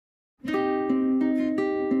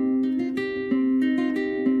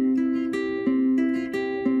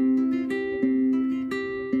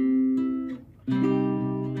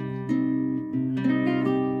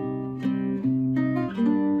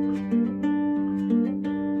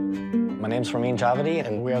name's Ramin Javadi,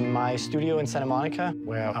 and we're in my studio in Santa Monica,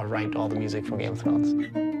 where I write all the music for Game of Thrones.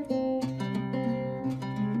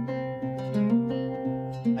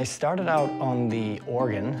 I started out on the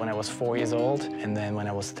organ when I was 4 years old, and then when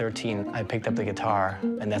I was 13, I picked up the guitar,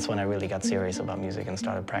 and that's when I really got serious about music and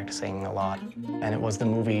started practicing a lot. And it was the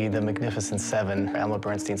movie The Magnificent Seven, Elmer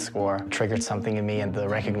Bernstein's score, triggered something in me, and the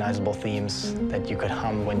recognizable themes that you could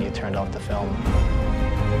hum when you turned off the film.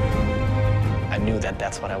 I knew that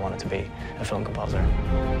that's what I wanted to be, a film composer.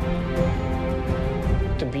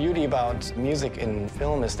 The beauty about music in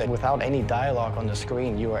film is that without any dialogue on the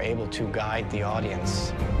screen, you are able to guide the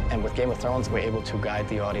audience. And with Game of Thrones, we're able to guide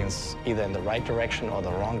the audience either in the right direction or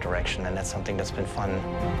the wrong direction, and that's something that's been fun.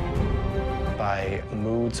 By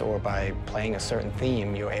moods or by playing a certain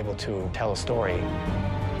theme, you're able to tell a story.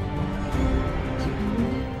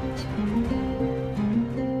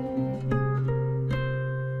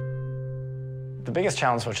 The biggest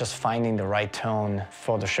challenge was just finding the right tone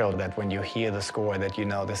for the show, that when you hear the score, that you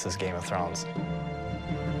know this is Game of Thrones.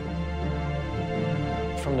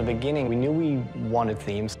 From the beginning, we knew we wanted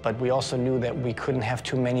themes, but we also knew that we couldn't have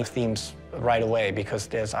too many themes right away because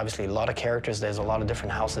there's obviously a lot of characters, there's a lot of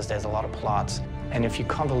different houses, there's a lot of plots. And if you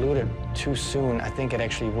convolute it too soon, I think it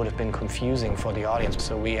actually would have been confusing for the audience.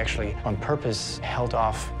 So we actually, on purpose, held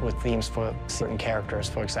off with themes for certain characters.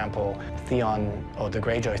 For example, Theon, or the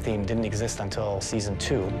Greyjoy theme, didn't exist until season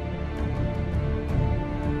 2.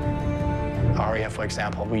 Arya, for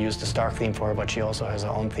example, we used the Stark theme for her, but she also has her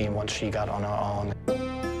own theme once she got on her own.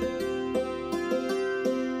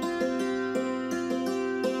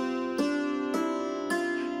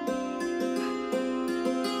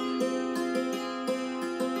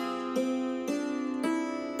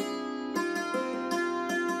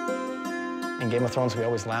 In Game of Thrones, we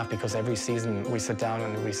always laugh because every season we sit down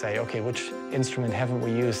and we say, okay, which instrument haven't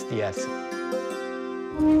we used yet?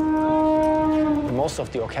 Most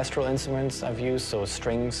of the orchestral instruments I've used, so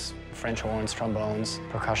strings, French horns, trombones,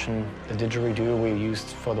 percussion. The didgeridoo we used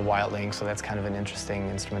for the wildling, so that's kind of an interesting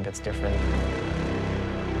instrument that's different.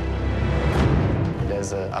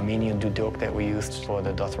 There's an Armenian duduk that we used for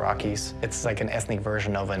the Dothrakis. It's like an ethnic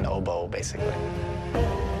version of an oboe, basically.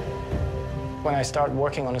 When I start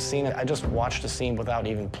working on a scene, I just watch the scene without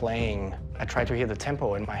even playing. I try to hear the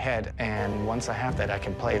tempo in my head, and once I have that, I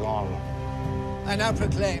can play along. I now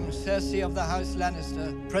proclaim Cersei of the House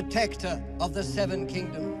Lannister, protector of the Seven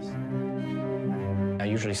Kingdoms. I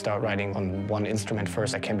usually start writing on one instrument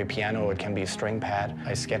first. It can be piano, it can be a string pad.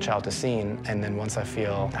 I sketch out the scene, and then once I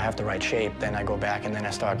feel I have the right shape, then I go back and then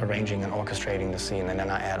I start arranging and orchestrating the scene, and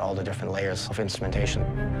then I add all the different layers of instrumentation.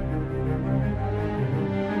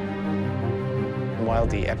 While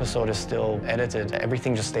the episode is still edited,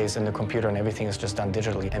 everything just stays in the computer and everything is just done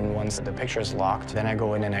digitally. And once the picture is locked, then I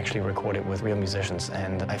go in and actually record it with real musicians.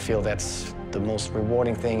 And I feel that's the most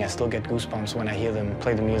rewarding thing. I still get goosebumps when I hear them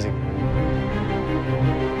play the music.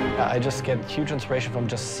 I just get huge inspiration from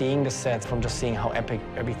just seeing the sets, from just seeing how epic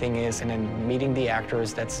everything is, and then meeting the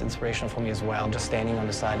actors. That's inspirational for me as well. Just standing on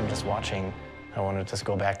the side and just watching. I want to just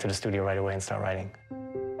go back to the studio right away and start writing.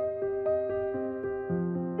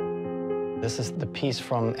 This is the piece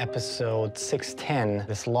from episode 610,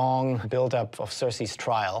 this long build-up of Cersei's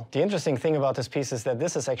trial. The interesting thing about this piece is that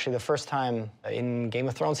this is actually the first time in Game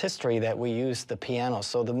of Thrones history that we use the piano.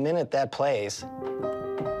 So the minute that plays,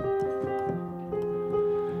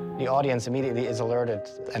 the audience immediately is alerted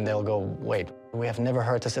and they'll go, wait, we have never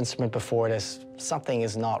heard this instrument before. Something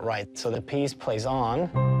is not right. So the piece plays on.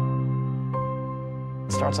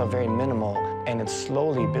 It starts off very minimal, and it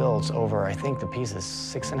slowly builds over, I think the piece is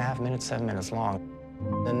 6.5 minutes, 7 minutes long.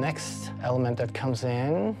 The next element that comes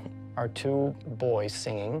in are two boys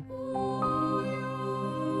singing.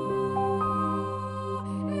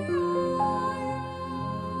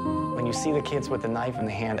 When you see the kids with the knife in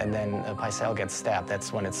the hand and then Pycelle gets stabbed,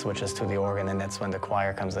 that's when it switches to the organ, and that's when the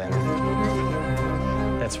choir comes in.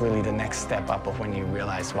 That's really the next step up of when you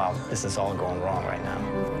realize, wow, this is all going wrong right now.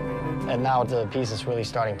 And now the piece is really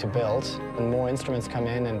starting to build, and more instruments come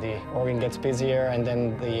in, and the organ gets busier, and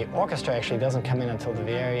then the orchestra actually doesn't come in until the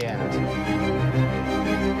very end.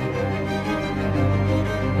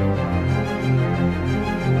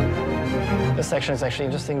 This section is actually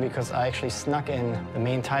interesting because I actually snuck in the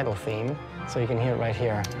main title theme, so you can hear it right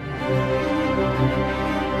here.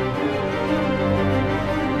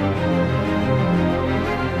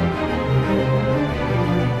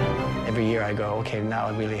 Every year I go, okay, now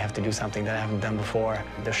I really have to do something that I haven't done before.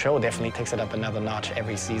 The show definitely takes it up another notch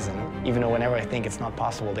every season. Even though whenever I think it's not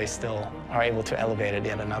possible, they still are able to elevate it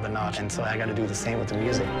yet another notch. And so I got to do the same with the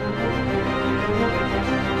music.